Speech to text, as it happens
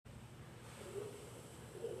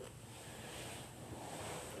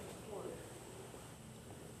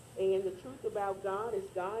And the truth about God is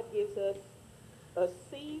God gives us a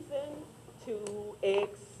season to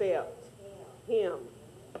accept him.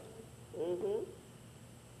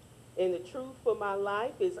 And the truth for my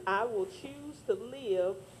life is I will choose to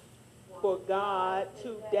live for God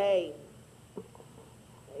today.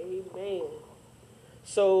 Amen.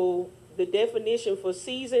 So the definition for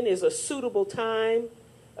season is a suitable time,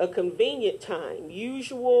 a convenient time,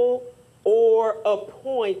 usual or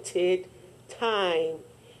appointed time.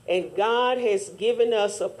 And God has given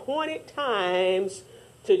us appointed times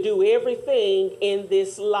to do everything in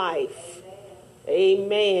this life.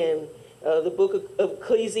 Amen. The book of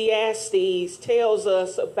Ecclesiastes tells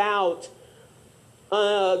us about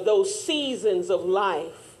those seasons of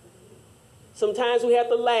life. Sometimes we have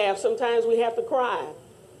to laugh. Sometimes we have to cry.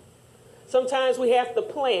 Sometimes we have to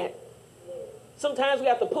plant. Sometimes we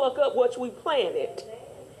have to pluck up what we planted.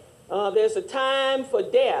 There's a time for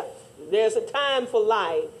death. There's a time for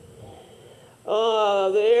life.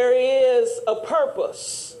 There is a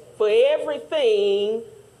purpose for everything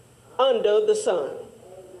under the sun.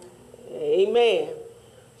 Amen.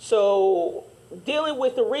 So, dealing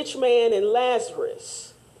with the rich man and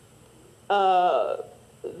Lazarus,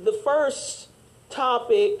 the first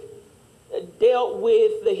topic dealt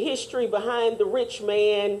with the history behind the rich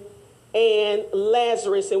man and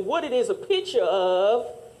Lazarus. And what it is a picture of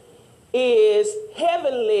is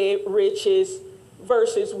heavenly riches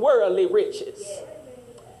versus worldly riches.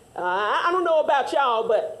 I don't know about y'all,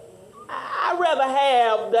 but I'd rather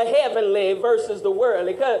have the heavenly versus the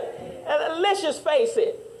worldly. Because let's just face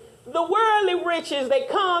it, the worldly riches, they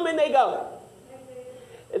come and they go.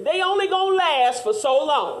 They only gonna last for so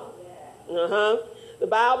long. The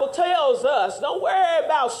Bible tells us, don't worry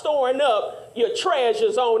about storing up your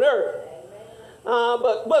treasures on earth,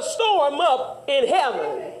 but store them up in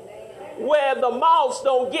heaven, where the moths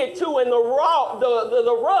don't get to and the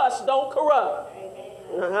rust don't corrupt.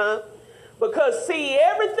 Because see,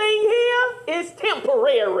 everything here is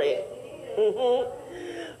temporary.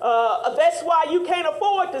 That's why you can't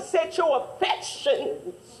afford to set your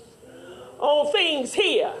affections on things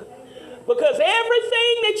here. Because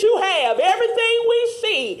everything that you have, everything we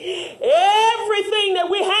see, everything that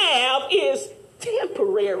we have is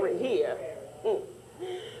temporary here.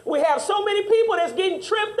 We have so many people that's getting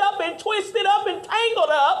tripped up and twisted up and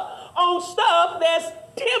tangled up on stuff that's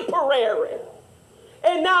temporary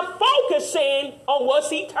and not focusing on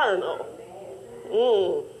what's eternal.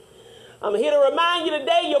 I'm here to remind you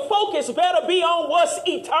today, your focus better be on what's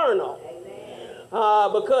eternal.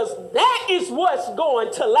 Because that is what's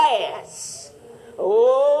going to last.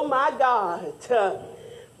 Oh my God.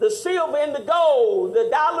 The silver and the gold, the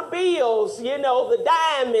dollar bills, the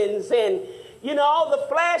diamonds and, all the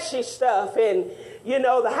flashy stuff and,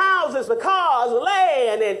 the houses, the cars, the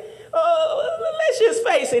land. And let's just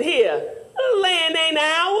face it here. The land ain't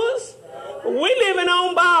ours. We living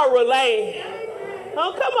on borrowed land.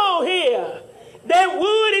 Oh, come on here. That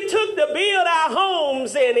wood it took to build our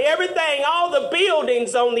homes and everything, all the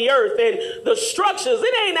buildings on the earth and the structures,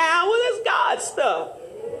 it ain't ours, it's God's stuff.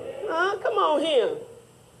 Come on here.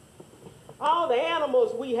 All the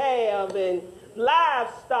animals we have and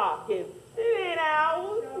livestock, and it ain't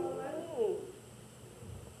ours.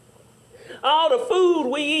 All the food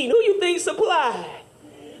we eat, who you think supplied?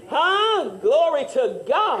 Glory to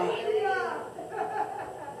God.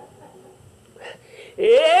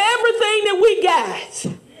 Everything that we got,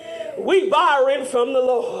 we borrowing from the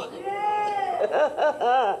Lord.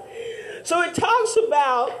 So it talks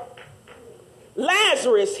about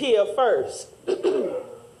Lazarus here first.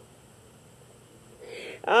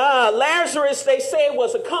 Lazarus, they say,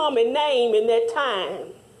 was a common name in that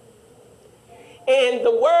time. And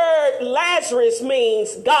the word Lazarus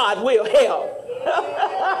means God will help.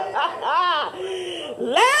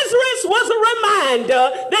 Lazarus was a reminder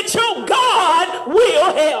that your God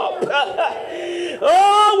will help.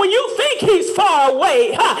 When you think he's far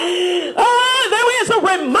away, there is a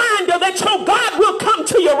reminder that your God will come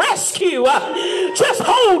to your rescue. Just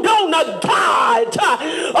hold on to God.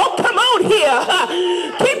 Come on here.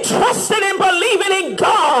 Keep trusting and believing in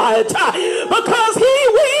God, because he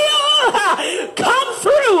will come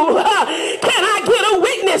through. Can I get a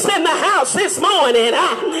witness in the house this morning?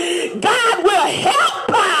 God will help.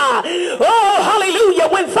 Hallelujah.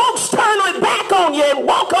 When folks turn their back on you and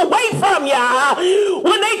walk away from you,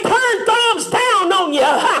 when they turn thumbs down on you,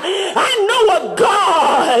 I know a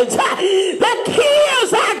God that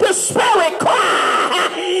hears our despairing cry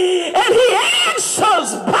and he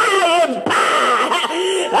answers by and by.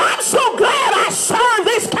 I'm so glad I serve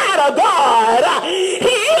this kind of God.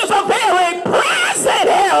 He is a very present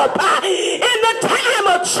help in the time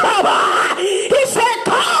of trouble. He said,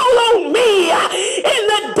 call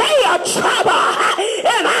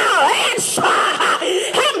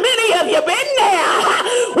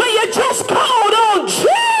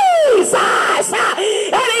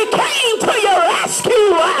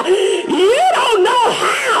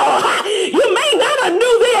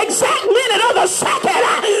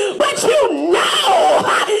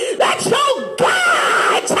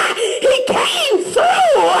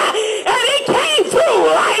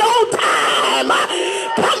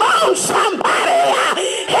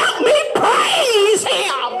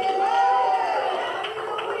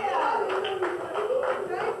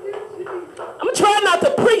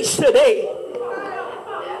church today,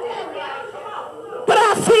 but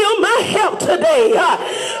I feel my help today.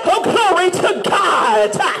 Oh, glory to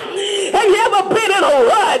God. Have you ever been in a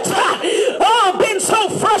rut? Oh, been so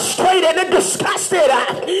frustrated and disgusted.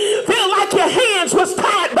 Feel like your hands was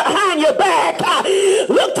tied behind your back.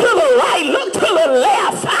 Look to the right, look to the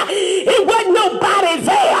left. It wasn't nobody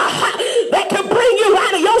there that could bring you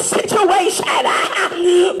out of your situation.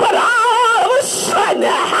 But all of a sudden,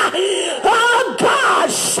 oh, God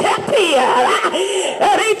stepped in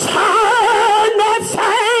and he turned that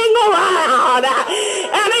thing around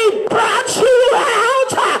and he brought you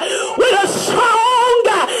out with a strong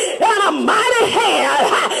and a mighty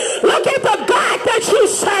hand. Look at the God that you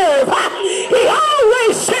serve. He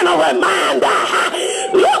always sent a reminder.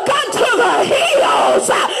 Look unto the hills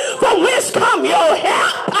from which come your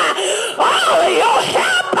help. All of your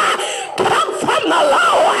help come from the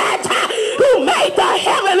Lord who made the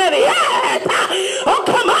heaven and the earth. Oh,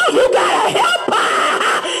 come on, you got a helper.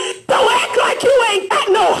 Don't act like you ain't got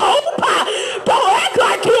no hope. Don't act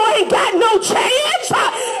like you ain't got no chance.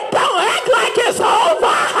 Don't act like it's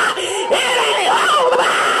over. It ain't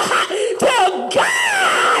over till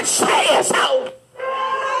God says so.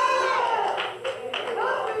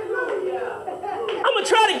 I'm going to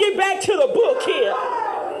try to get back to the book here.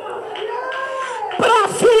 But I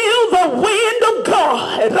feel the wind of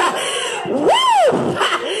God. Woo!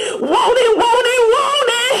 Won't it, won't it,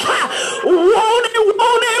 won't it? Won't it,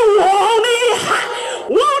 won't it, won't it?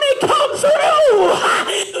 Won't it come through?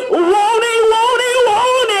 Won't it, won't it,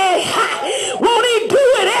 won't it? Won't he do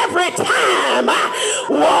it every time?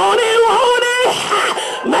 Won't it, won't it?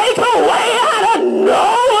 Make a way out of no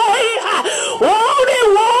way. Won't it,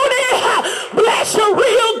 won't it? Bless you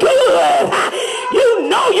real good. You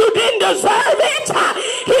know you didn't deserve it.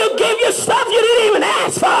 He'll give you stuff you didn't even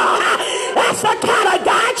ask for. That's the kind of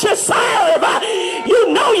God you serve.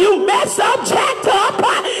 You know you messed up, jacked up.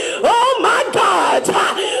 Oh my God.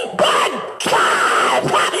 But God,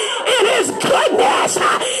 in his goodness,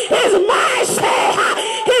 his mercy,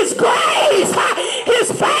 his grace,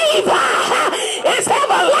 his favor, is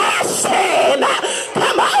everlasting.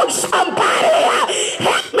 Come on, somebody.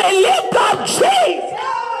 Help me lift up Jesus.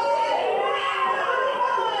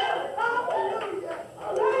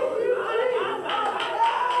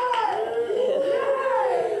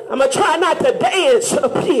 I'm going to try not to dance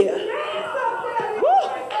up here.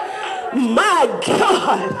 Woo. My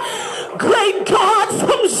God. Great God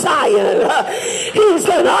from Zion. He's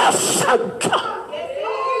an awesome God.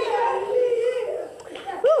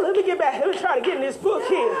 Woo, let me get back. Let me try to get in this book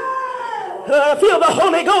here. I feel the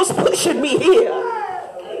Holy Ghost pushing me here.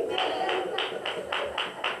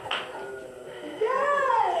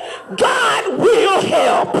 God will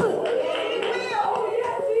help.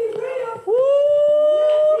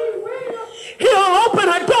 He'll open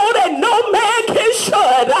a door that no man can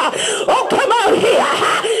shut. Oh, come on here.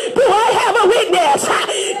 Do I have a witness?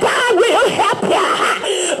 God will help you.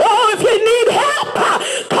 Oh, if you need help,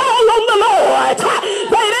 call on the Lord.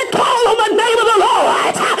 They that call on the name of the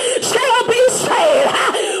Lord shall be saved.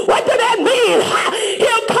 What does that mean?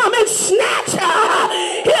 He'll come and snatch you.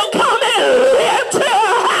 He'll come and lift you.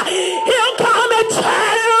 He'll come and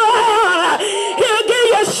turn you around. He'll give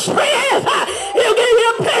you strength. He'll give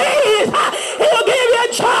you peace. He'll give you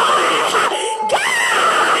joy.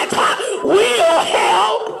 God will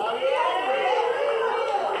help.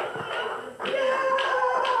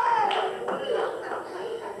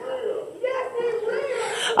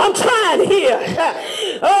 I'm trying here.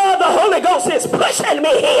 Oh, the Holy Ghost is pushing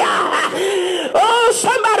me here. Oh,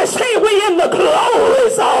 somebody say we in the glory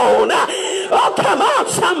zone. Oh, come on,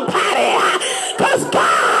 somebody. Because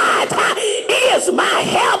God is my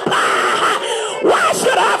helper. Why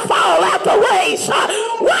should I fall out the race?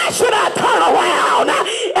 Why should I turn around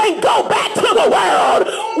and go back to the world?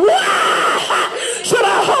 Why should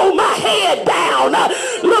I hold my head down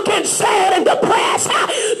looking sad and depressed?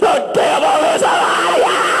 The devil is a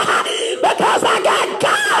liar. Because I got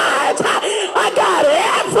God. I got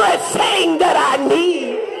everything that I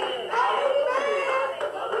need.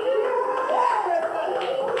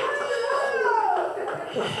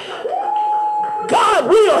 God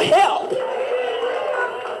will help.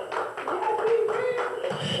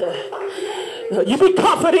 You be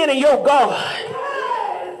confident in your God.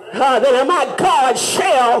 That my God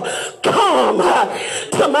shall come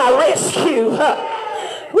to my rescue.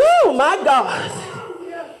 Woo, my God.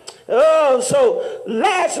 Oh, so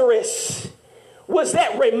Lazarus was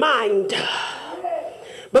that reminder.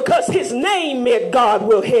 Because his name meant God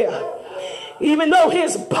will help. Even though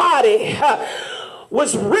his body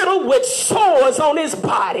was riddled with sores on his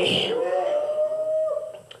body.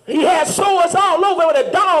 He had sores all over where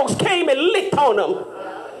the dogs came and licked on him.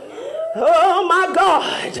 Oh my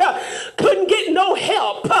God, couldn't get no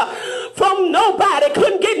help from nobody,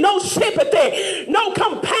 couldn't get no sympathy, no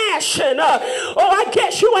compassion. I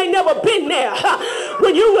guess you ain't never been there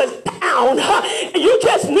when you was down. You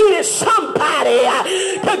just needed somebody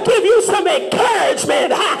to give you some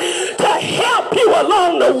encouragement, to help you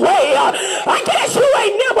along the way. I guess you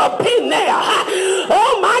ain't never been there.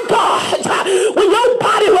 Oh my God, when your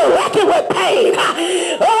body was racking with pain.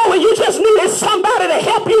 When you just needed somebody to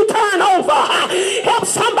help you turn over, help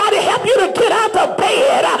somebody help you to get out the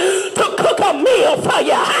bed, to cook a meal for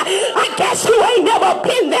you. I guess you ain't never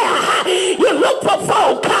been there. You look for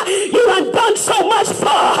folk you done so much for,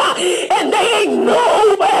 and they ain't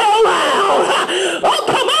nowhere around. Oh,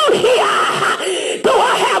 come on here. Do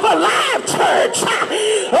I have a live church?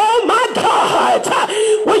 Oh my God,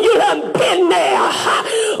 when you done been there,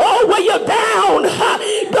 when you're down,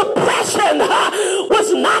 depression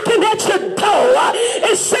was knocking at your door.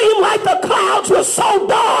 It seemed like the clouds were so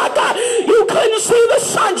dark you couldn't see the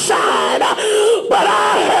sunshine. But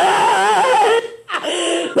I heard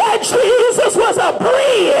that Jesus was a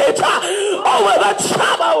bridge over the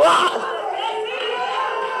troubled water.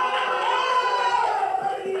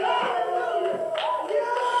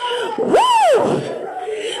 Woo!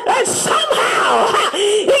 And somehow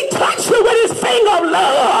he touched you with his finger of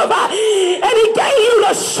love, and he gave you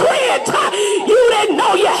the strength you didn't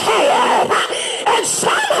know you had. And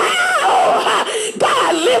somehow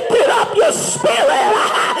God lifted up your spirit.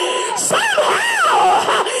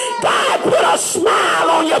 Somehow God put a smile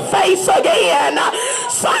on your face again.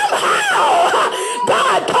 Somehow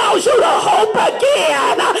God caused you to hope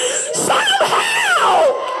again.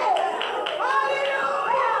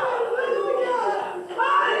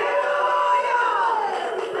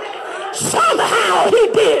 Somehow he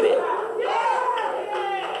did it.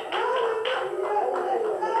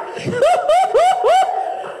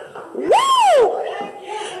 Woo!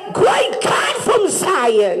 Great God from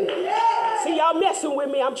Zion. See, y'all messing with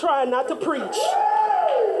me. I'm trying not to preach.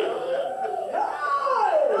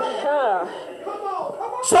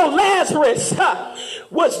 So Lazarus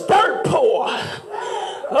was dirt poor.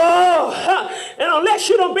 And unless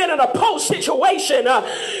you done been in a post situation,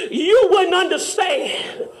 you wouldn't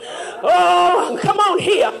understand. Oh, come on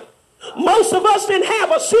here. Most of us didn't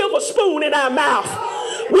have a silver spoon in our mouth.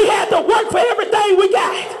 We had to work for everything we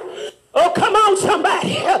got. Oh, come on,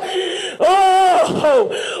 somebody.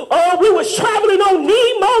 We was traveling on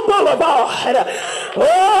Nemo Boulevard.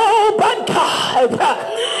 Oh, but God.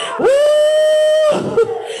 Woo!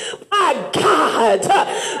 My God.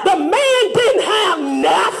 The man didn't have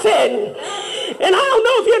nothing. And I don't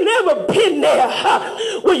know if you've never been there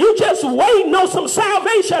where you just waiting on some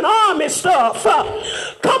Salvation Army stuff.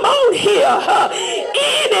 Come on here.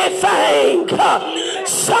 Anything.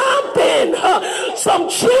 Something. Some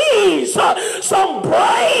cheese. Some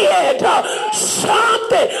bread.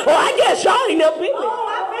 Something. Well, I guess y'all ain't never been there.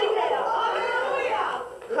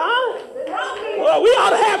 Huh? Well, we ought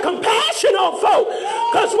to have compassion on folk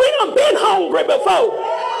because we done been hungry before.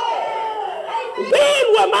 Then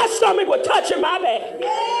when my stomach was touching my back.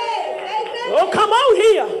 Oh, come on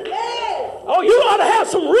here. Oh, you ought to have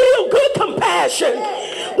some real good compassion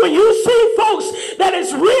when you see folks that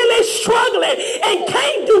is really struggling and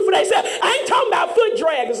can't do for themselves. I ain't talking about foot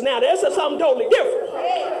draggers now. That's something totally different.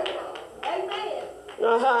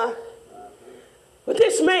 But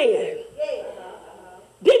this man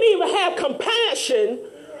didn't even have compassion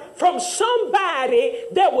from somebody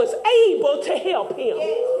that was able to help him.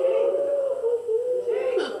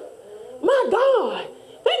 My God,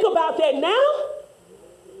 think about that now.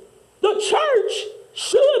 The church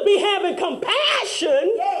should be having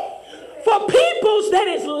compassion for peoples that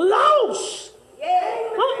is lost.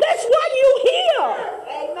 That's why you here.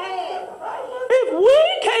 If we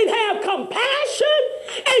can't have compassion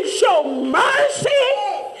and show mercy,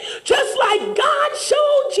 just like God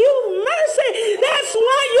showed you mercy, that's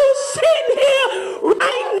why you sitting here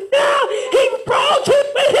right now. He brought you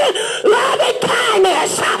with his loving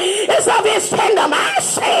kindness. It's of his tender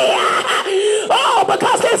mercy. Oh,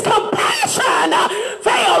 because his compassion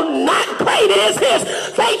failed not. Great is his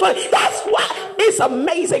faithfulness. That's why it's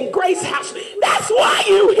Amazing Grace House. That's why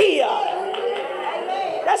you here.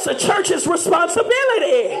 That's the church's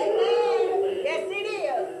responsibility.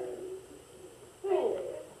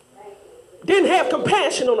 Didn't have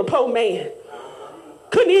compassion on a poor man.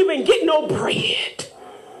 Couldn't even get no bread.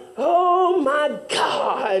 Oh my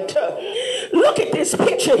God. Look at this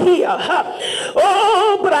picture here.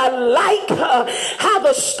 Oh, but I like how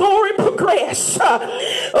the story progressed.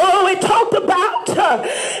 Oh, it talked about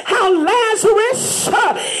how Lazarus,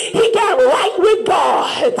 he got right with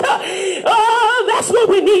God. Oh, that's what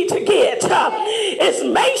we need to get. Is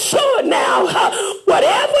make sure now,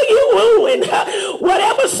 whatever you in,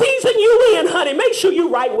 whatever season you in, honey, make sure you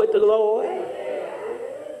right with the Lord.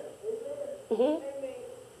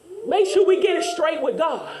 Make sure we get it straight with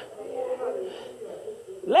God.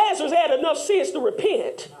 Lazarus had enough sense to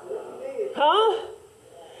repent. Huh?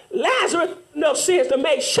 Lazarus had enough sense to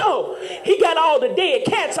make sure he got all the dead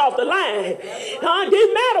cats off the line.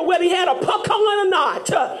 Didn't matter whether he had a puck on or not.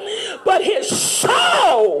 But his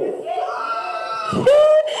soul.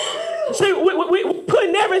 See, we're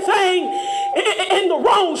putting everything in the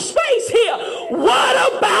wrong space here.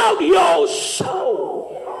 What about your soul?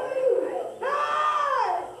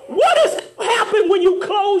 What does happen when you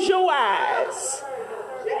close your eyes?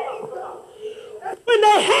 When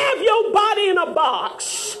they have your body in a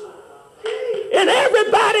box and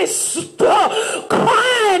everybody's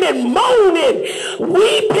crying and moaning,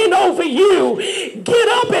 weeping over you, get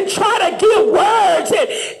up and try to give words and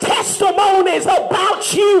testimonies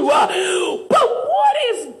about you. But what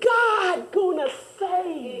is God gonna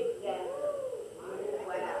say?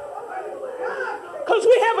 Because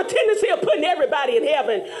we have a tendency of putting everybody in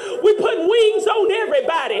heaven. We put wings on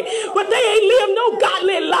everybody, but they ain't lived no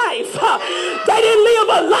godly life. They didn't live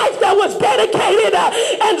a life that was dedicated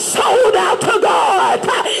and sold out to God.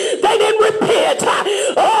 They didn't repent.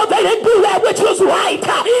 Oh, they didn't do that which was right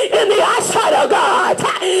in the eyesight of God.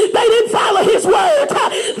 They didn't follow his word.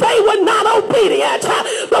 They were not obedient.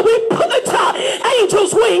 But we put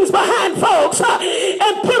angels' wings behind folks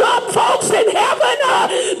and put up folks in heaven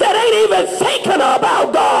that ain't even thinking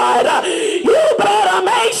about God. You better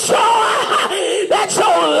make sure that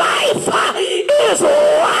your life is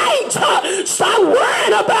right. Stop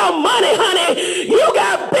worrying about money, honey. You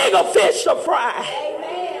got bigger fish to fry.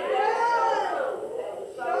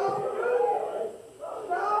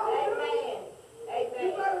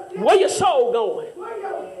 Where your soul going?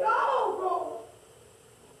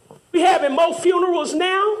 We having more funerals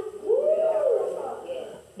now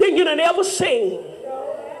than you done ever seen.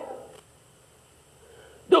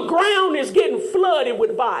 The ground is getting flooded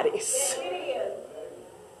with bodies.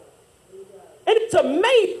 And it's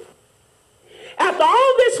amazing. After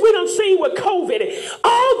all this we done seen with COVID,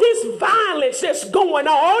 all this violence that's going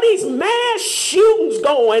on, all these mass shootings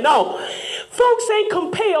going on, folks ain't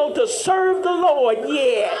compelled to serve the Lord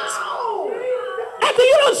yet. After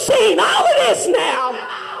you done seen all of this now,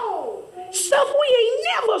 stuff we ain't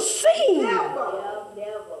never seen,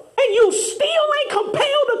 and you still ain't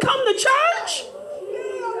compelled to come to church?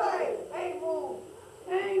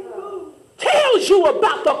 Tells you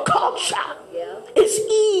about the culture. It's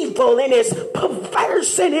evil and it's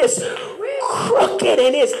perverse and it's crooked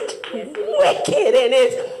and it's wicked and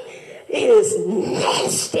it's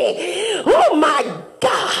nasty. Oh my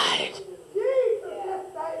God.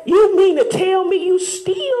 You mean to tell me you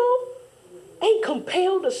still ain't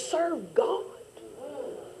compelled to serve God?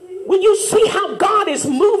 When you see how God is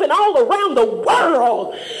moving all around the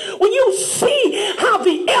world, when you see how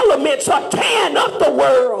the elements are tearing up the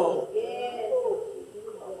world,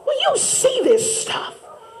 when you see this stuff,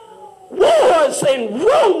 wars and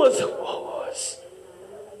rumors of wars,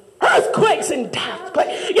 earthquakes and death, but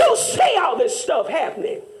you see all this stuff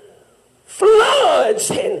happening,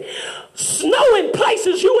 floods and snow in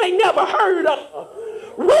places you ain't never heard of,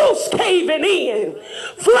 roofs caving in,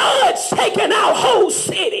 floods taking out whole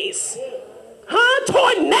cities,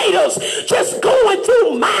 tornadoes just going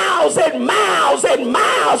through miles and miles and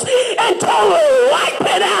miles and totally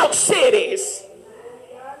wiping out cities.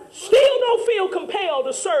 Still don't feel compelled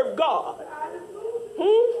to serve God.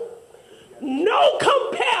 No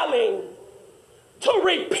compelling to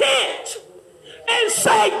repent and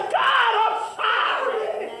say, God, I'm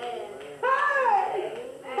sorry.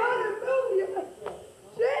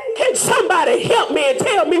 Can somebody help me and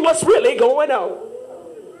tell me what's really going on?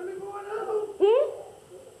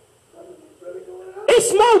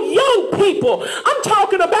 It's more young people. I'm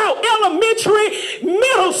talking about elementary,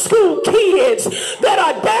 middle school kids that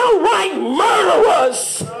are downright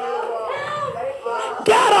murderers.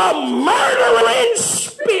 Got a murdering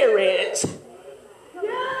spirit.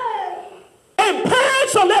 And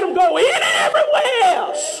parents will let them go in and everywhere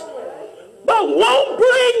else, but won't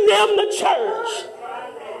bring them to church.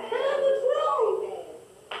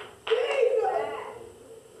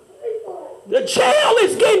 The jail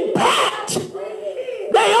is getting packed.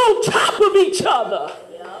 They on top of each other.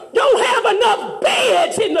 Don't have enough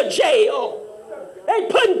beds in the jail. They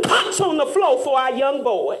putting cots on the floor for our young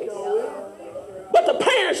boys. But the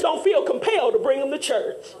parents don't feel compelled to bring them to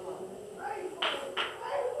church.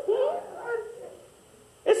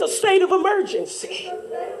 It's a state of emergency.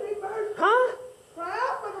 Huh?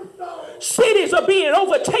 Cities are being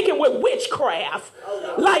overtaken with witchcraft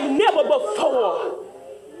like never before.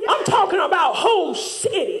 I'm talking about whole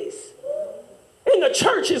cities. And the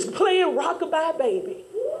church is playing Rockabye Baby.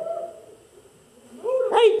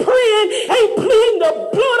 Ain't pleading the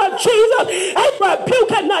blood of Jesus, ain't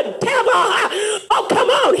rebuking the devil. Oh, come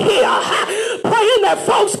on here. Praying that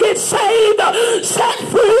folks get saved, set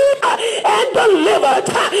free, and delivered.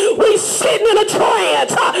 We sitting in a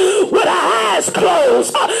trance with our eyes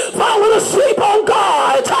closed, falling asleep on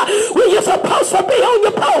God. When you're supposed to be on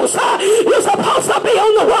your post, you're supposed to be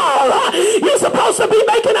on the wall, you're supposed to be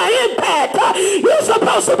making an impact, you're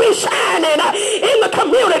supposed to be shining in the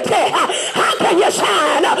community. How can you shine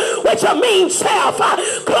with your mean self?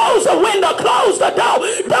 Close the window, close the door.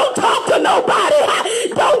 Don't talk to nobody.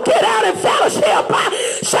 Don't get out and fellowship.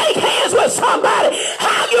 Shake hands with somebody.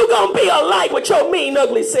 How you gonna be a light with your mean,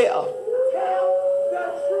 ugly self?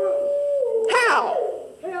 How?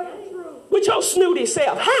 With your snooty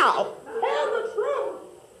self. How?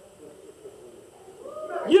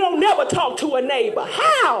 You don't never talk to a neighbor.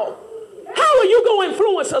 How? How are you going to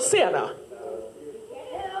influence a sinner?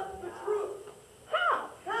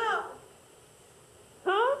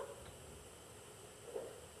 Huh?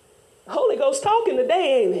 Holy Ghost talking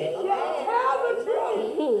today, ain't it?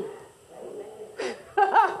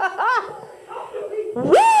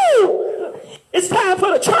 Woo! It's time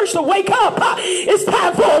for the church to wake up. It's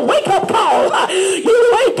time for a wake-up call.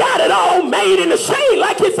 You ain't got it all made in the shade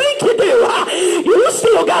like you think you do. You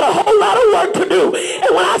still got a whole lot of work to do.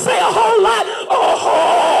 And when I say a whole lot, a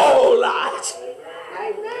whole lot.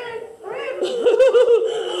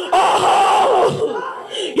 Oh,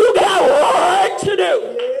 you got work to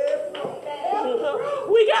do.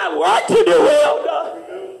 We got work to do, Elder.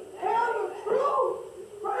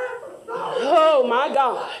 Oh, my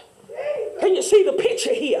God. Can you see the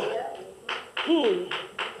picture here? The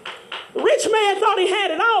rich man thought he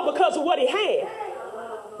had it all because of what he had.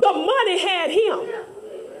 The money had him.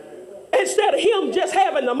 Instead of him just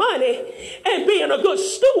having the money and being a good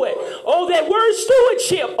steward. Oh, that word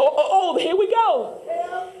stewardship. Oh, here we go.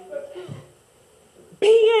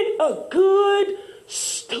 Being a good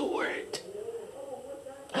steward.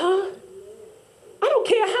 Huh? I don't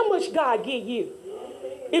care how much God give you.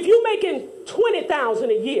 If you're making $20,000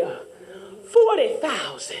 a year,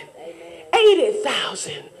 $40,000,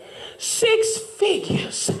 $80,000, 6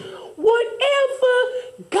 figures, whatever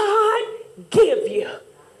God give you,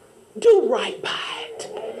 do right by it.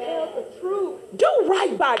 Do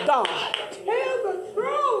right by God.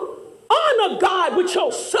 Honor God with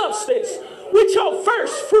your substance, with your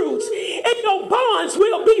first fruits, and your barns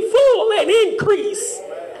will be full and increase.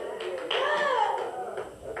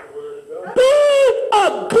 Be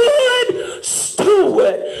a good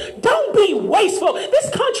steward. Don't be wasteful. This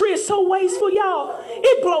country is so wasteful, y'all.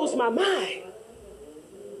 It blows my mind.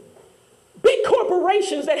 Big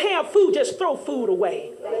corporations that have food just throw food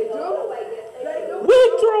away. We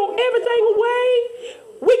throw everything away.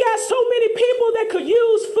 We got so many people that could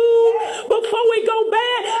use food before we go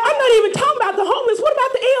bad. I'm not even talking about the homeless. What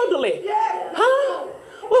about the elderly? Huh?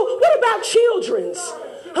 Well, what about children's?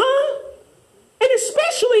 Huh? And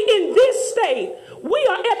especially in this state, we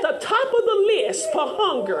are at the top of the list for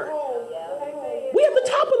hunger. We're at the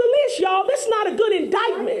top of the list, y'all. That's not a good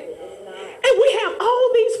indictment. And we have all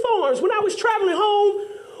these farms. When I was traveling home,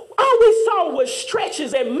 all we saw was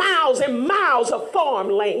stretches and miles of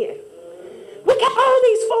farmland. We got all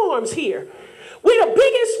these farms here. We're the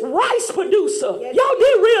biggest rice producer. Y'all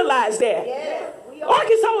didn't realize that.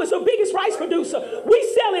 Arkansas is the biggest rice producer.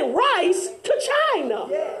 We selling rice to China.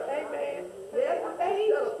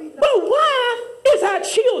 But why is our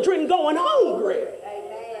children going hungry?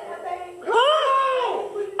 Huh?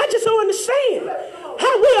 I just don't understand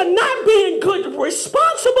how we are not being good,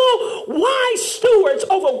 responsible, wise stewards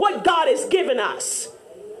over what God has given us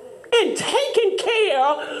and taking care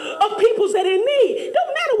of people that are in need.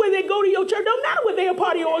 Don't matter where they go to your church. Don't matter whether they're a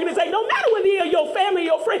part of your organization. Don't matter whether they're your family,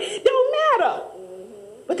 your friend. Don't matter.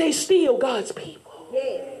 But they still God's people.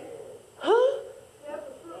 Huh?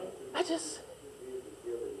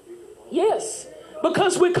 Yes,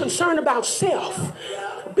 because we're concerned about self.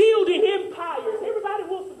 Building empires. Everybody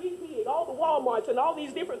wants to be big. All the Walmarts and all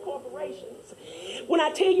these different corporations. When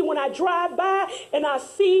I tell you, when I drive by and I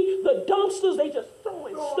see the dumpsters, they just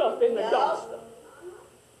throwing stuff in the dumpster.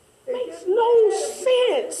 Makes no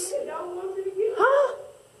sense. Huh?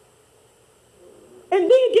 and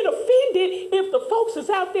then get offended if the folks is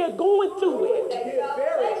out there going through it.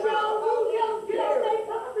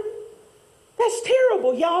 That's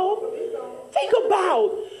terrible, y'all. Think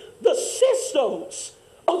about the systems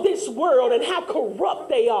of this world and how corrupt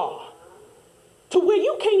they are, to where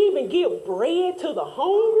you can't even give bread to the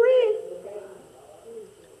hungry.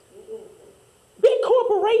 Big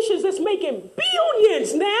corporations that's making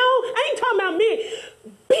billions now. I ain't talking about millions.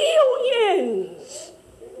 Billions.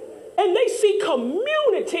 And they see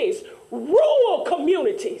communities, rural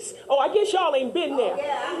communities. Oh, I guess y'all ain't been there.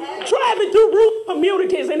 Driving through rural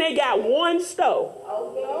communities and they got one stove.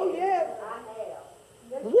 Oh, yeah.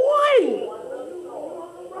 One.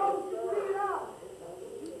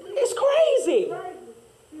 It's crazy.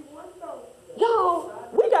 Y'all,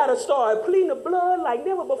 we got to start pleading the blood like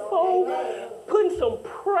never before, putting some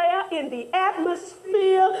prayer in the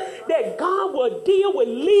atmosphere that God will deal with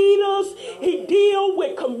leaders. He deal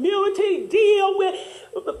with community, deal with...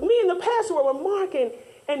 Me and the pastor were remarking,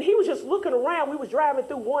 and he was just looking around. We was driving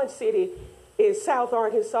through one city in South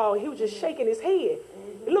Arkansas. He was just shaking his head.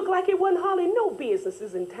 It looked like it wasn't hardly no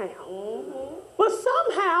businesses in town. But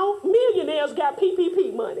somehow, millionaires got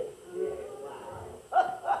PPP money.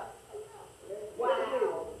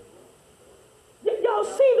 Wow. Y'all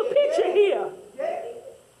see the picture here?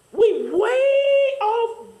 We way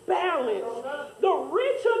off balance. The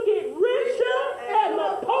richer get richer and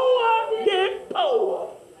the poor get poorer.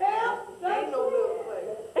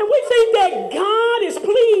 And we think that God is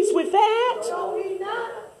pleased with that.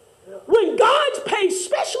 When God pays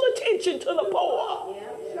special attention to the poor.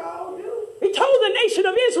 He told the nation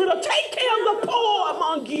of Israel to take care of the poor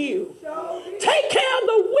among you. Take care of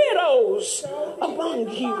the widows among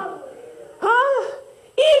you. Huh?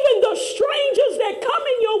 Even the strangers that come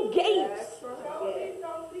in your gates.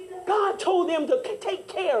 God told them to take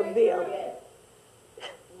care of them.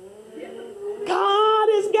 God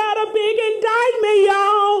has got a big indictment,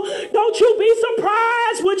 y'all. Don't you be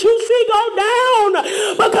surprised what you see go down,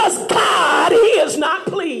 because God, he is not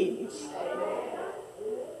pleased.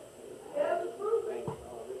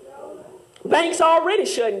 Banks already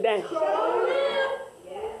shutting down.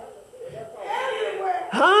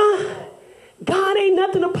 Huh? God ain't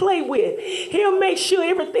nothing to play with. He'll make sure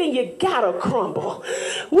everything you gotta crumble.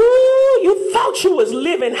 Woo, you thought you was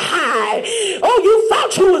living high. Oh, you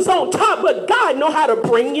thought you was on top, but God know how to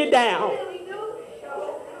bring you down.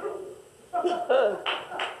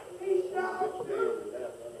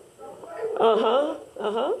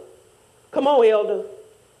 Come on, elder.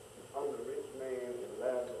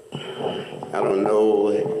 I don't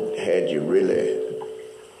know, had you really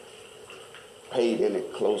paid any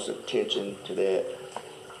close attention to that?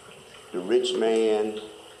 The rich man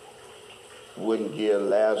wouldn't give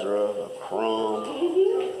Lazarus a crumb.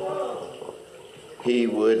 He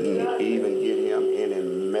wouldn't even give him any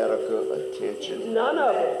medical attention. None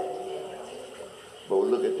of it. But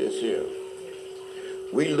look at this here.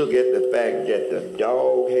 We look at the fact that the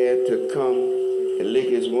dog had to come and lick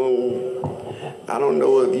his wound. I don't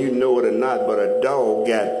know if you know it or not, but a dog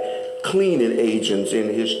got cleaning agents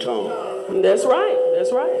in his tongue. That's right.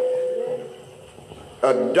 That's right.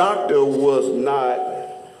 A doctor was not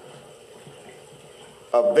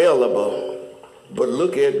available, but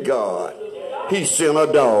look at God. He sent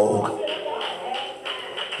a dog.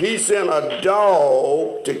 He sent a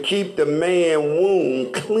dog to keep the man's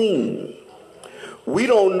wound clean. We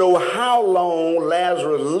don't know how long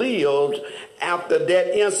Lazarus lived after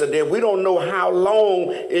that incident. We don't know how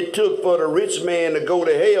long it took for the rich man to go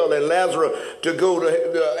to hell and Lazarus to go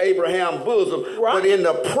to Abraham's bosom. Right. But in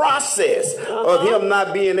the process of him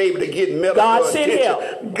not being able to get medical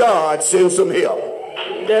attention, God sent some help.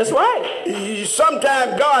 That's right.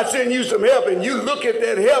 Sometimes God sends you some help and you look at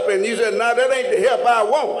that help and you say, no, that ain't the help I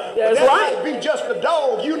want. That's that right. might be just the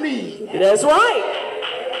dog you need. That's right.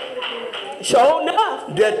 Sure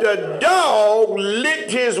enough. That the dog licked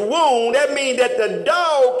his wound. That means that the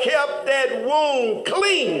dog kept that wound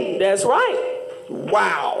clean. That's right.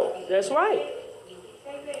 Wow. That's right.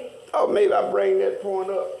 Oh, maybe I bring that point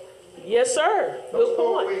up. Yes, sir. Good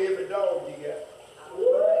point. Every dog you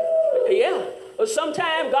got. Yeah. But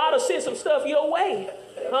sometimes God will send some stuff your way.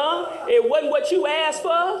 Huh? It wasn't what you asked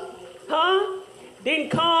for. Huh? Didn't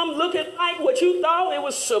come looking like what you thought it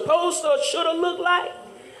was supposed to or should have looked like.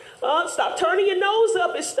 Stop turning your nose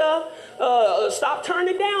up and stuff. Stop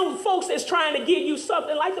turning down folks that's trying to give you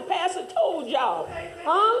something like the pastor told y'all.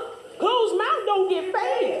 Huh? Closed mouth don't get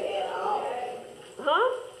paid.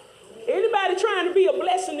 Huh? Anybody trying to be a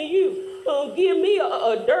blessing to you, give me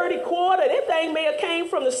a dirty quarter. That thing may have came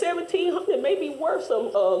from the 1700s, maybe worth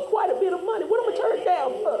some quite a bit of money. What am I turn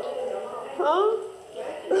down for? Huh?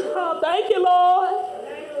 Thank you, Lord.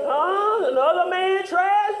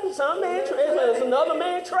 some man treasure is another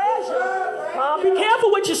man's treasure. Be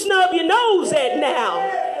careful what you snub your nose at now.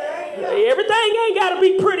 Everything ain't got to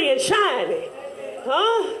be pretty and shiny.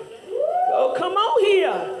 Huh? Oh, come on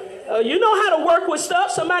here. You know how to work with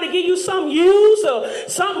stuff. Somebody give you something used or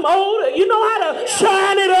something old. You know how to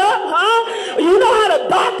shine it up, huh? You know how to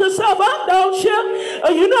doctor stuff up, don't you?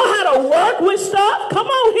 You know how to work with stuff. Come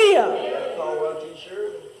on here.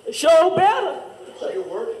 Sure better.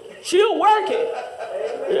 She'll work it.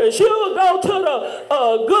 She'll go to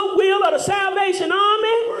the Goodwill of the Salvation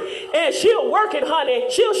Army, and she'll work it, honey.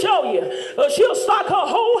 She'll show you. She'll stock her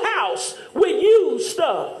whole house with used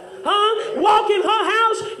stuff. Huh? Walk in her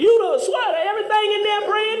house, you know, swear everything in there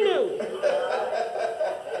brand new.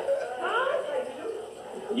 Huh?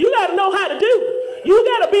 You got to know how to do. You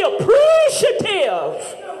got to be appreciative.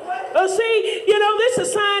 See, you know, this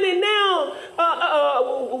is signing now.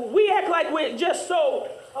 We act like we're just so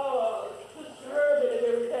disturbing and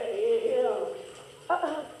everything. You know.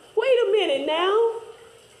 Wait a minute now.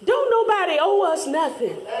 Don't nobody owe us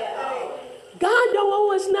nothing. God don't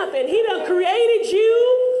owe us nothing. He done created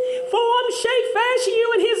you, formed, shaped, fashioned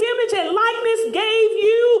you in his image and likeness, gave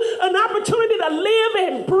you an opportunity to live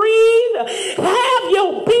and breathe, have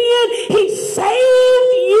your being. He saved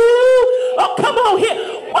you. Oh, come on here.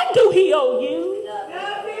 What do he owe you?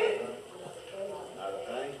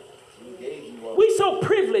 We so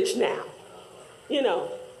privileged now. You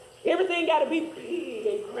know, everything got to be big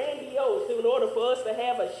and grandiose in order for us to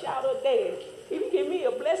have a shout or dance. If you give me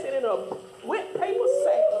a blessing in a wet paper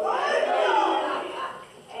sack.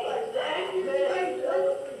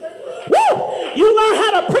 Woo! You learn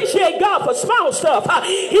how to appreciate God for small stuff.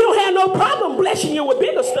 He don't have no problem blessing you with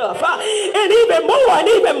bigger stuff. And even more, when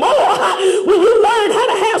you learn how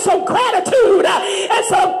to have some gratitude and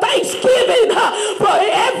some thanksgiving for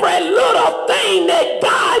every little thing that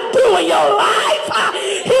God do in your life,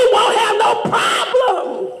 he won't have no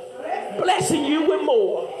problem blessing you with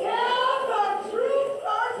more.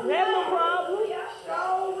 Have no problem.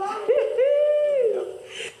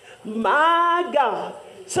 My God.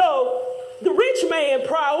 So the rich man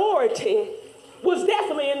priority was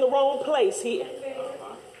definitely in the wrong place here.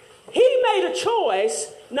 He made a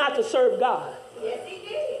choice not to serve God.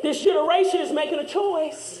 This generation is making a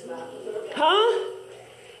choice. Huh?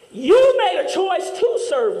 You made a choice to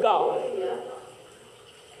serve God.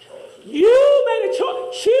 You made a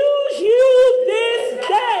choice. Choose you this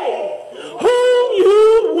day whom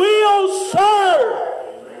you will serve.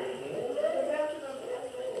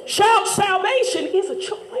 Shout, salvation is a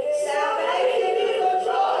choice. Salvation is a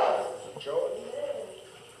choice.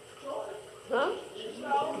 Huh?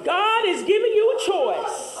 God is giving you a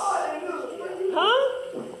choice. Huh?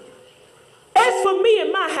 As for me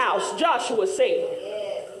and my house, Joshua said,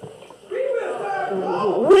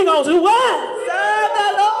 we're going to do what? Serve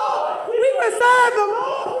the Lord. We will serve the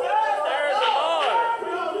Lord.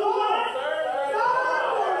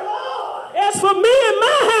 As for me and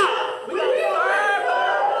my house,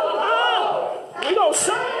 we're going to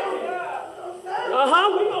serve.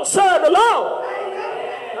 We're going to serve the Lord.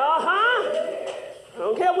 I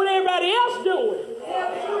don't care what everybody else doing.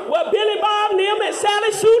 What Billy Bob and them and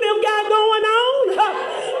Sally Sue them got going on.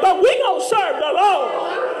 But we're going to serve the Lord.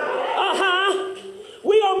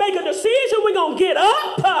 We're going to make a decision. We're going to get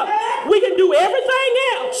up. We can do everything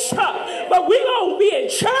else. But we're going to be in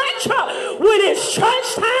church when it's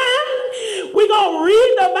church time. We're going to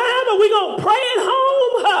read the Bible. We're going to pray at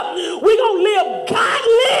home. We're going to live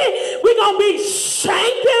godly. We're going to be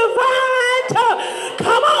sanctified.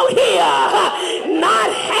 Come on here.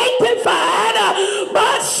 Not sanctified,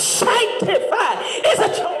 but sanctified. It's a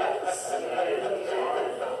choice.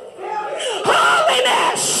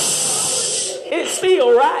 Holiness is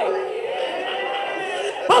still right.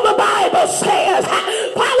 For the Bible says,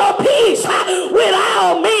 follow peace with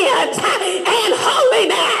all men and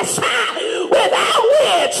holiness, without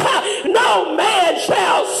which no man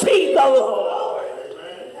shall see the Lord.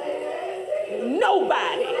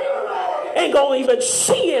 Nobody ain't going to even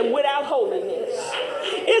see him without holiness.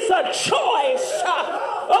 It's a choice.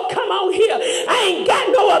 Oh, come on here. I ain't got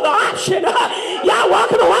no other option. Y'all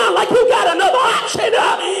walking around like you got another option.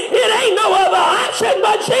 It ain't no other option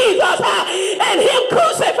but Jesus and him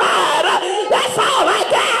crucified. That's all I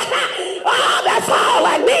got. That's all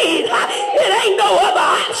I need. It ain't no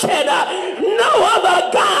other option. No other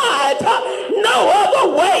God. No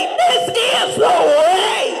other way. This is the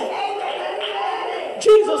way.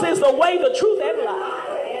 Jesus is the way, the truth, and life.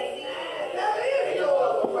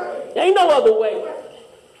 Ain't no other way.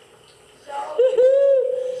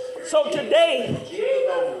 So today,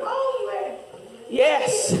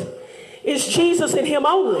 yes, it's Jesus and him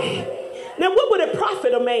only. Now, what would it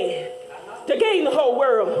profit a man to gain the whole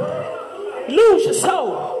world, lose your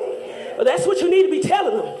soul? Well, that's what you need to be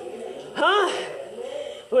telling them. Huh?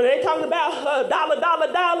 When they talking about dollar,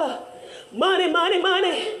 money, money,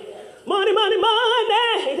 money, money, money, money.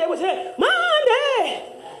 They would say, money,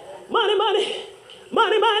 money, money,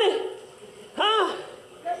 money, money. Huh?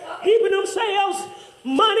 Heaping themselves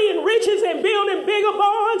money and riches and building bigger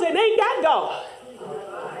barns and ain't got God.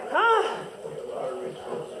 Huh?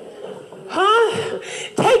 Huh?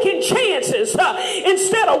 Taking chances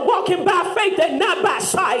instead of walking by faith and not by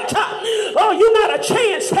sight. Oh, you're not a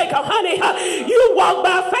chance taker, honey. You walk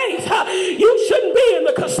by faith. You shouldn't be in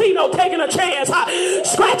the casino taking a chance,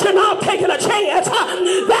 scratching off, taking a chance.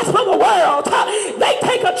 That's for the world. They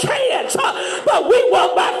take a chance, but we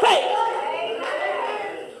walk by faith.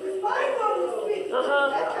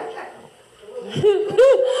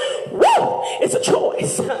 Woo! It's a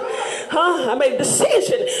choice. I made a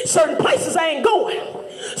decision. Certain places I ain't going.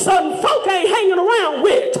 Certain folk I ain't hanging around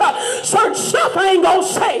with. Certain stuff I ain't gonna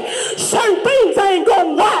say. Certain things I ain't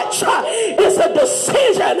gonna watch. It's a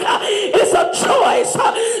decision. It's a choice.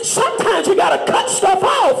 Sometimes you gotta cut stuff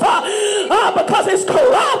off because it's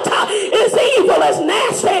corrupt. It's evil. It's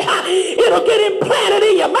nasty. It'll get implanted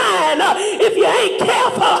in your mind if you ain't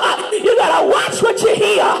careful. You gotta watch what you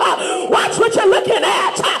hear. Watch what you're looking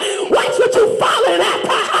at. Watch what you're following at.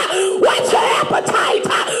 Watch your appetite.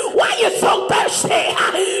 Why you so thirsty?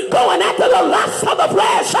 Going after the lust of the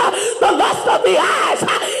flesh, the lust of the eyes,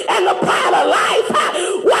 and the pride of life.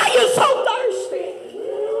 Why you so thirsty?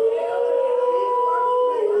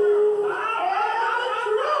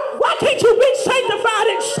 Why can't you be sanctified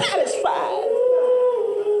and satisfied?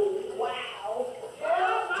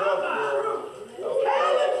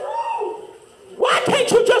 Why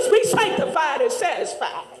can't you just be sanctified and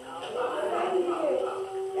satisfied?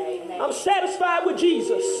 I'm satisfied with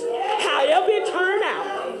Jesus. However it turned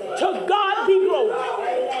out, to God be glory.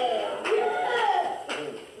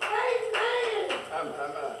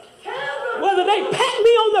 Whether they pat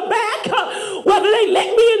me on the back, whether they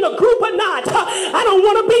let me in the group or not, I don't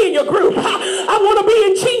want to be in your group. I want to be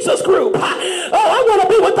in Jesus' group. Oh, I want to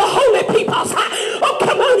be with the holy people. Oh,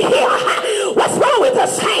 come on here. What's wrong with the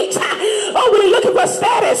saints? Oh, we're looking for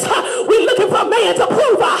status. We're looking for man's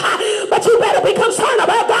approval. But you better be concerned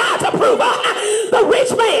about God's approval. The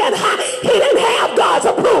rich man, he didn't have God's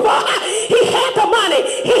approval. He had the money.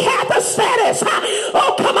 He had the status.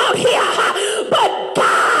 Oh, come out here. But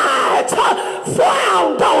God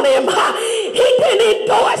frowned on him. He didn't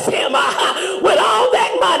endorse him with all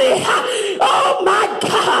that money. Oh, my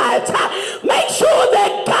God. Make sure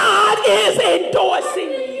that God is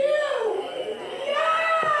endorsing you.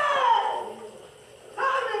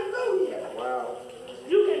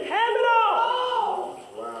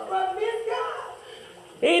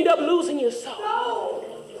 End up losing your soul.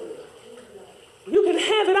 You can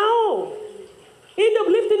have it all. End up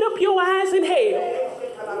lifting up your eyes in hell.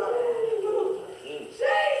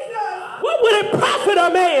 What would it profit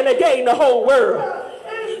a man to gain the whole world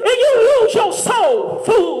and you lose your soul?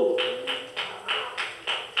 Fool.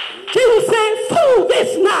 Jesus said, fool,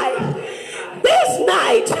 this night,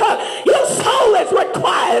 your soul is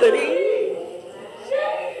required of you.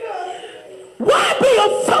 Why be a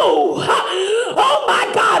fool? Oh my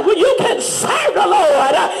God, when you can serve the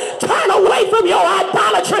Lord, turn away from your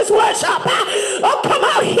idolatrous worship. Oh, come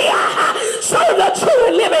out here, serve the true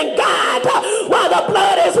and living God while the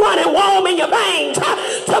blood is running warm in your veins.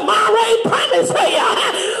 Tomorrow ain't promised for you,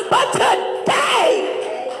 but today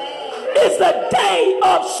is the day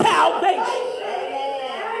of salvation.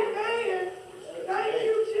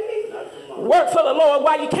 Work for the Lord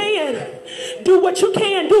while you can. Do what you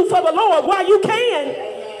can do for the Lord while you can.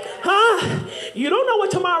 Huh? You don't know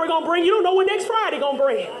what tomorrow going to bring. You don't know what next Friday going to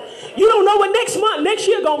bring. You don't know what next month, next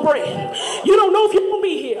year going to bring. You don't know if you're going to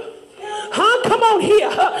be here. Huh? Come on here.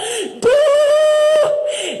 Do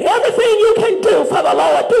everything you can do for the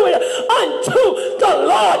Lord. Do it unto the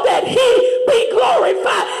Lord, that he be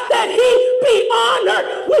glorified, that he be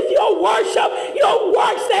honored with your worship, your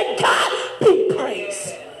works, that God be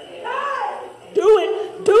praised. Do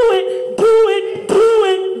it, do it, do it, do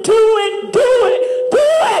it, do it, do it, do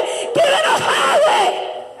it. Get in a hurry.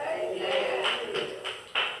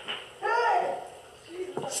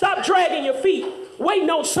 Stop dragging your feet, waiting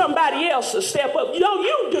on somebody else to step up. No,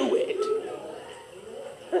 you do it.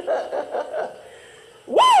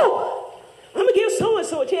 Whoa! I'm going to give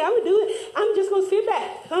so-and-so a chance. I'm going to do it. I'm just going to sit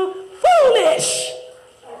back. Foolish.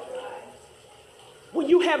 When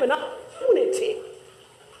you have an opportunity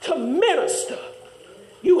to minister,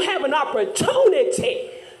 you have an opportunity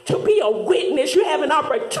to be a witness, you have an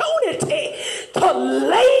opportunity to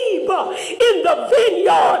labor labor in the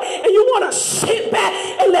vineyard and you want to sit back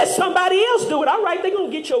and let somebody else do it. All right, they're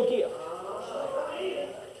going to get your gift.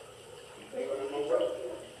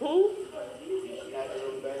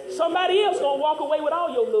 Somebody else going to walk away with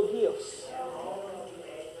all your little gifts.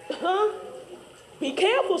 Be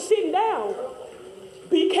careful sitting down.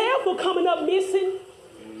 Be careful coming up missing.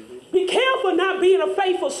 Be careful not being a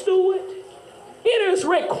faithful steward. It is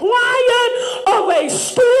required of a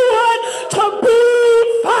steward to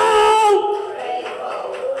be found.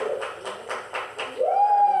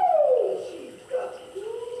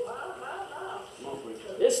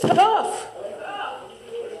 It's tough.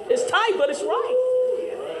 It's tight, but it's right.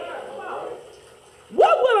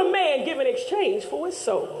 What would a man give in exchange for his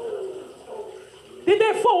soul? Did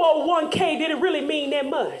that 401k, did it really mean that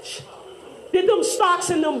much? Did them stocks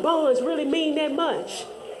and them bonds really mean that much?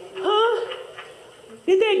 Huh?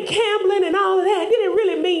 Did that gambling and all that, did it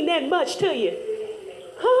really mean that much to you?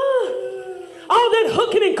 Huh? All that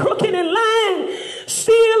hooking and crooking and lying,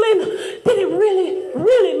 stealing, did it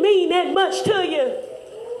really mean that much to you?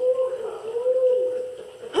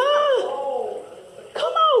 Huh?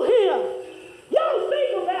 Come on here. Y'all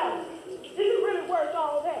think about it. Is it really worth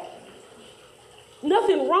all that?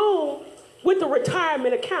 Nothing wrong with the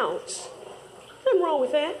retirement accounts. Nothing wrong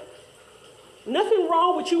with that. Nothing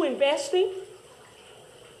wrong with you investing,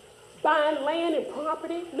 buying land and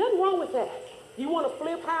property. Nothing wrong with that. You want to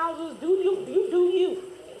flip houses? Do you.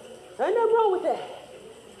 There's nothing wrong with that.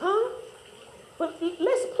 Huh? But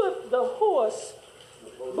let's put the horse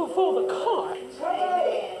before the cart.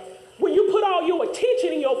 When you put all your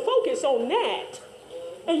attention and your focus on that,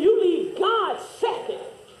 and you leave God second,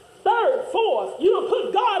 third, fourth, you don't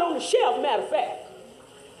put God on the shelf, matter of fact,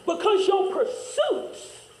 because your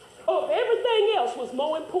pursuits of everything else was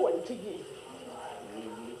more important to you.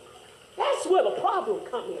 That's where the problem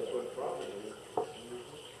comes in.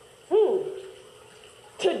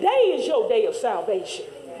 Today is your day of salvation.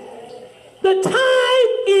 The time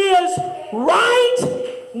is right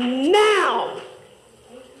now.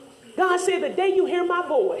 God said, the day you hear my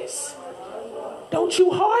voice, don't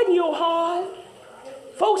you harden your heart.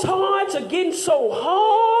 Folks' hearts are getting so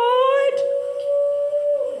hard.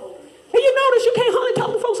 And you notice you can't hardly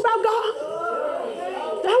talk to folks about God.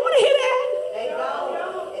 I want to hear that.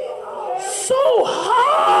 So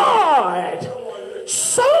hard.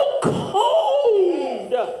 So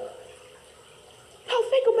cold. Now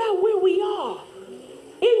think about where we are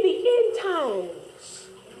in the end times.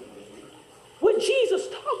 When Jesus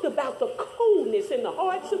talked about the coldness in the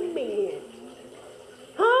hearts of men.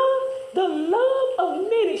 Huh? The love of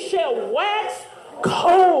many shall wax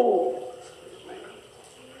cold.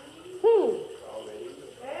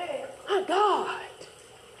 My God.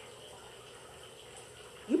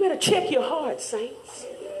 You better check your heart, saints.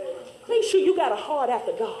 Make sure you got a heart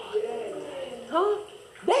after God. Huh?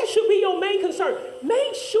 That should be your main concern.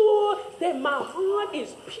 Make sure that my heart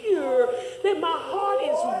is pure, that my heart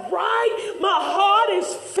is right, my heart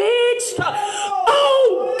is fixed.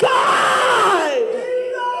 Oh, God!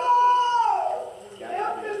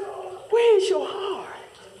 Where's your heart?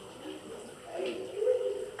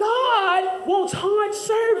 God wants heart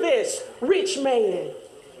service, rich man.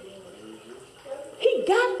 He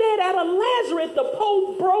got that out of Lazarus, the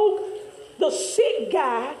poor, broke, the sick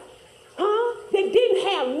guy, that didn't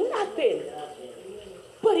have nothing.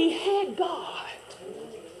 But he had God.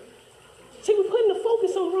 See, we're putting the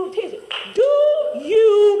focus on the wrong attention. Do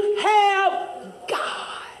you have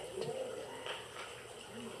God?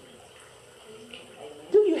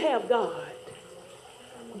 Do you have God?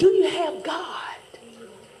 Do you have God?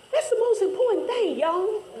 That's the most important thing,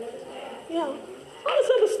 y'all. Yeah. All this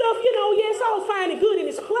other stuff, yeah, it's all fine and good in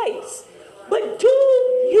its place. But do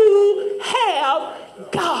you have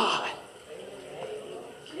God?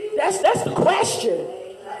 That's the question.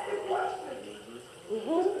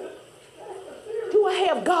 Do I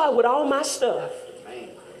have God with all my stuff?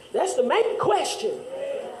 That's the main question.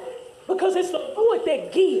 Because it's the Lord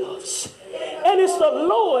that gives. And it's the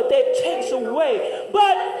Lord that takes away.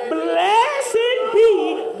 But blessed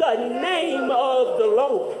be the name of the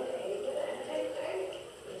Lord.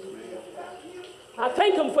 I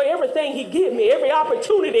thank him for everything he gave me, every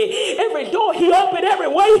opportunity, every door he opened, every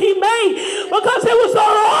way he made, because it was the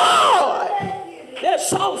Lord that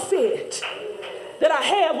saw fit that I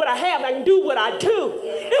have what I have, I can do what I do.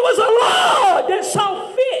 It was the Lord that saw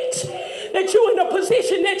fit that you're in the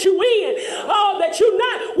position that you're in, that you're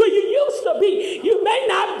not where you used to be. You may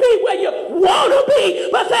not be where you want to be,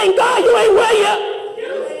 but thank God you ain't where you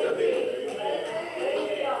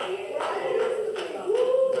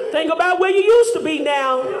think about where you used to be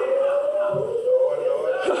now.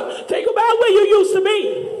 Think about where you used to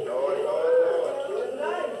be.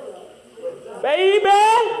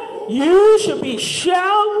 You should be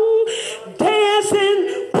shouting,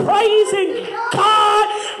 dancing, praising God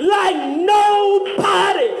like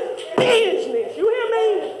nobody business. You hear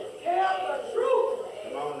me? Tell the truth.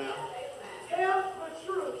 Come on now. Tell the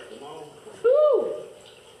truth. Come on. Whew.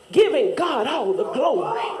 Giving God all the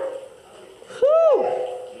glory. Whew.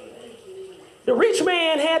 The rich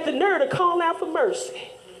man had the nerve to call out for mercy.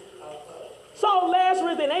 Saw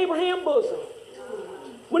Lazarus in Abraham's bosom.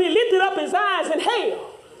 When he lifted up his eyes in hell.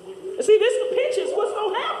 And see, this is the pictures, what's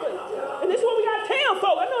going to happen. And this is what we got to tell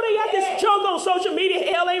folks. I know they got this junk on social media,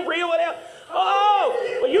 hell ain't real, whatever. Oh,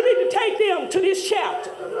 well, you need to take them to this chapter.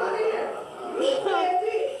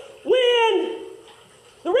 When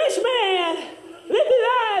the rich man lifted his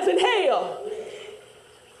eyes in hell,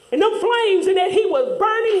 and them flames in that he was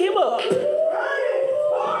burning him up.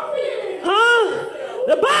 Huh?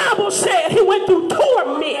 The Bible said he went through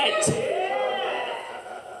torment.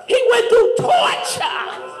 He went through torture.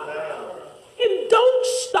 It don't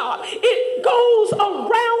stop. It goes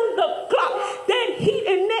around the clock. That heat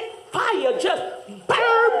and that fire just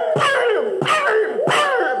burn, burn, burn,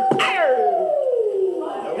 burn, burn.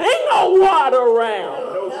 Ain't no water around.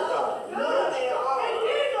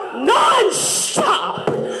 Non-stop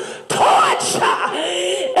torture.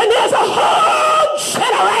 And there's a whole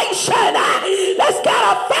generation that's got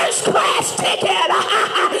a first-class ticket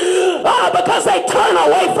because they turn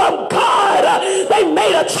away from God. They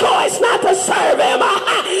made a choice not to serve him.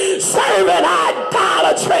 Serving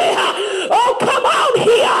idolatry. Oh, come on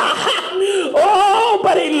here. Oh,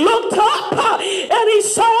 but he looked up and he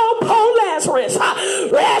saw poor Lazarus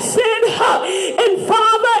resting in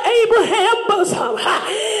Father Abraham's bosom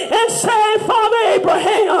and said, Father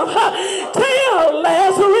Abraham, tell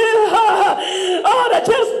Lazarus to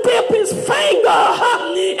just dip his finger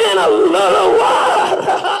in a little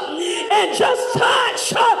water and just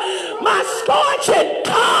touch my scorching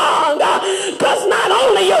tongue, because not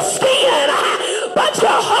only your skin but your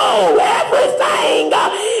whole everything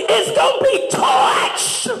is going to be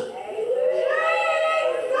touched.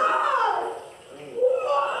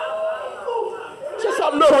 Just a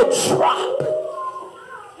little drop.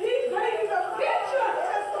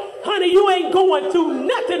 Honey, you ain't going through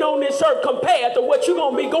nothing on this earth compared to what you're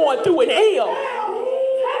going to be going through in hell.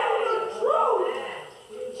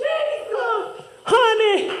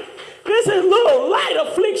 Honey, this is little light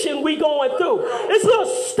affliction we going through. This little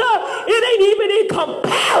stuff, it ain't even in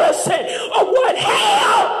comparison of what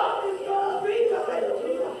hell.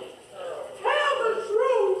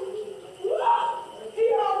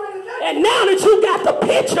 And now that you got the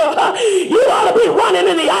picture, you ought to be running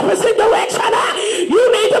in the opposite direction.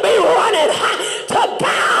 You need to be running to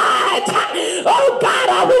God. Oh God,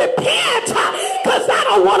 I repent because I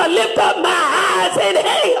don't want to lift up my eyes in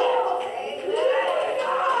hell.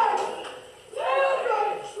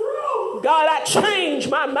 God, I changed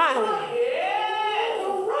my mind.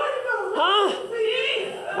 Huh?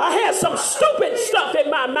 I had some stupid stuff in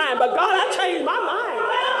my mind, but God, I changed my mind.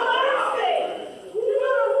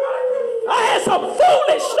 I had some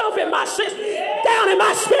foolish stuff in my system, down in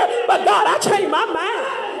my spirit, but God, I changed my mind.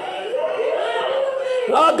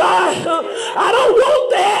 Oh God, I don't want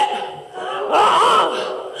that.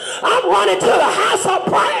 I'm running to the house of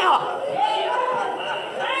prayer.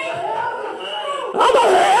 I'm going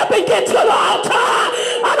to hurry up and get to the altar.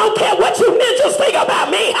 I don't care what you ninjas think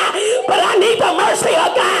about me, but I need the mercy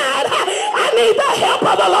of God. I need the help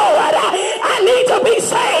of the Lord. I need to be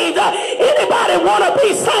saved. Anybody want to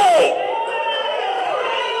be saved?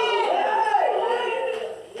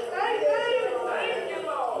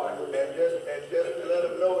 And just to let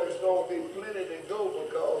them know it's going to be plenty to go,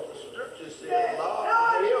 because the scripture says, Lord,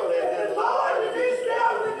 hell has enlarged.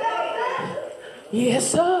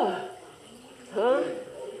 Yes, sir. Huh?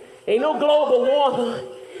 Ain't no global warming.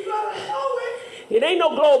 It ain't no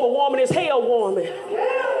global warming, it's hell warming.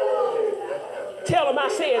 Tell them I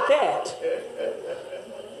said that.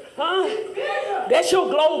 Huh? That's your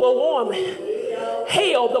global warming.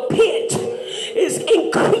 Hell, the pit, is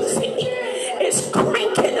increasing. It's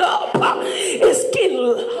cranking up. It's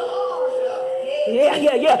getting...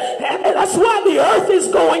 Yeah. That's why the earth is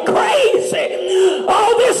going crazy.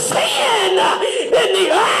 All this sin in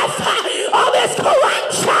the earth, all this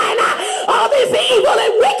corruption, all this evil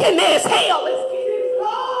and wickedness, hell is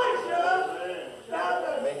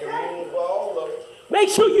make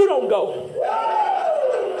sure you don't go.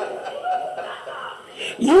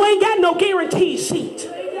 You ain't got no guaranteed seat.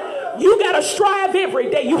 You got to strive every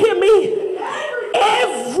day. You hear me?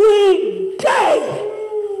 Every day.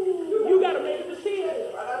 You got to make a decision.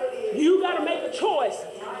 You got to make a choice.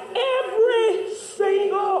 Every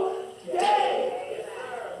single day.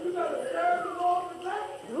 You got to serve the Lord.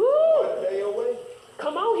 Ooh.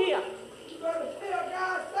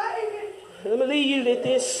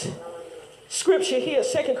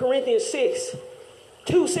 Corinthians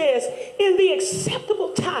 6:2 says, in the acceptable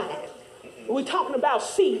time, we're talking about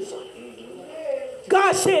season,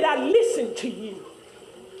 God said, I listened to you.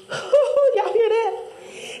 Y'all hear that?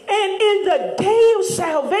 And in the day of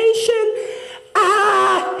salvation,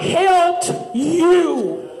 I helped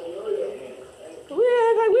you. We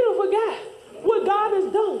act like we don't forget what God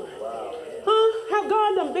has done. How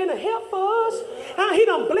God done been a help for us. How he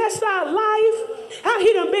done blessed our life. How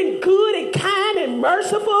he done been good and kind and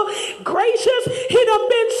merciful, gracious. He done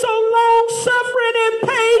been so long suffering and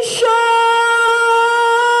patient.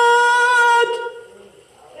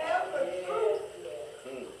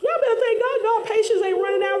 Y'all better thank God God's patience ain't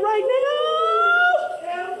running out right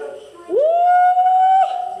now. Woo!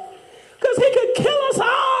 Because he could kill us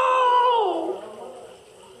all.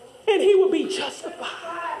 And he would be justified.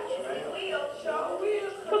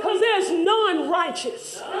 Because there's none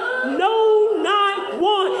righteous. No, not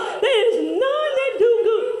one. There's none that do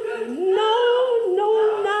good. No,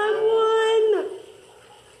 not one.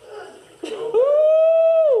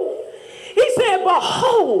 Ooh. He said,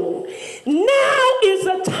 behold, now is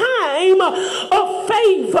a time of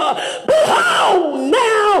favor. Behold,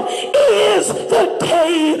 now is the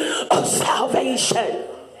day of salvation.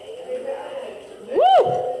 Woo.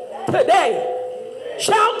 Today.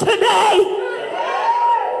 Shout today.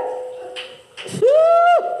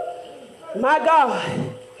 My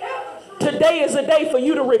God, today is a day for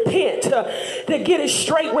you to repent, to get it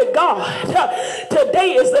straight with God.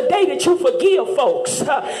 Today is the day that you forgive folks,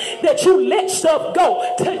 that you let stuff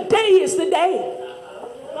go. Today is the day.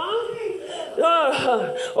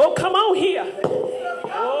 Oh, come on here.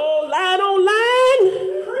 Oh, line on line,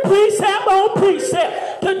 precept on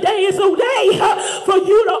precept. Today is the day for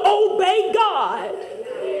you to obey God.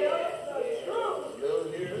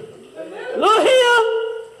 Look here.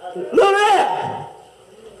 Look there.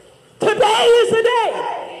 Today is the day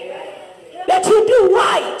that you do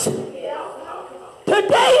right.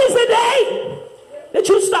 Today is the day that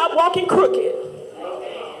you stop walking crooked.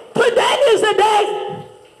 Today is the day,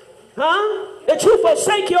 that you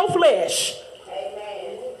forsake your flesh.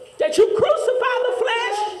 That you crucify the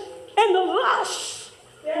flesh and the lust.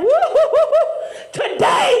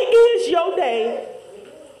 Today is your day,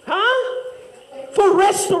 for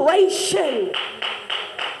restoration.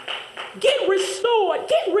 Get restored.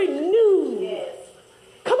 Get renewed.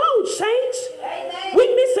 Come on, saints.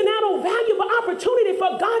 We're missing out on valuable opportunity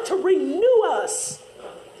for God to renew us,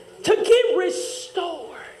 to get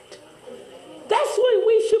restored. That's what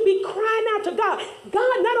we should be crying out to God.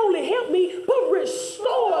 God, not only help me, but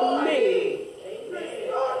restore me.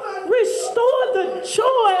 Restore the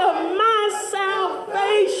joy of my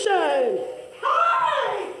salvation.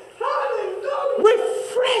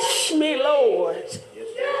 Refresh me, Lord.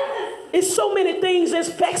 It's so many things that's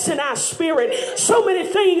vexing our spirit. So many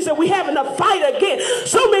things that we having to fight against.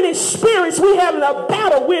 So many spirits we having a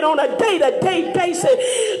battle with on a day-to-day basis.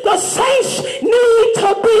 The saints need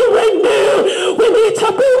to be renewed. We need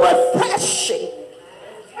to be refreshing.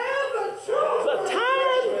 The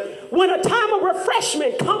time when a time of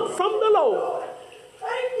refreshment comes from the Lord.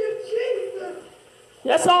 Thank you, Jesus.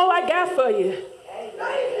 That's all I got for you.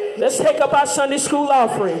 Let's take up our Sunday school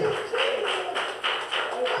offering.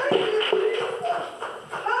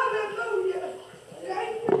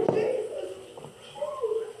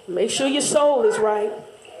 Make sure your soul is right.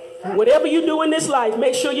 Whatever you do in this life,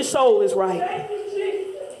 make sure your soul is right.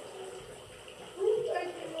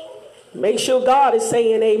 Make sure God is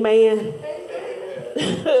saying amen.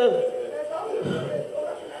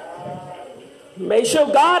 Make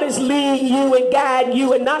sure God is leading you and guiding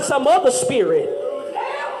you and not some other spirit.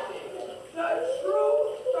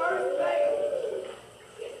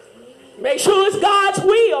 Make sure it's God's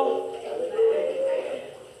will.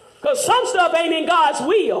 Because some stuff ain't in God's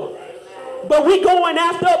will. But we going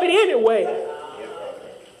after it anyway.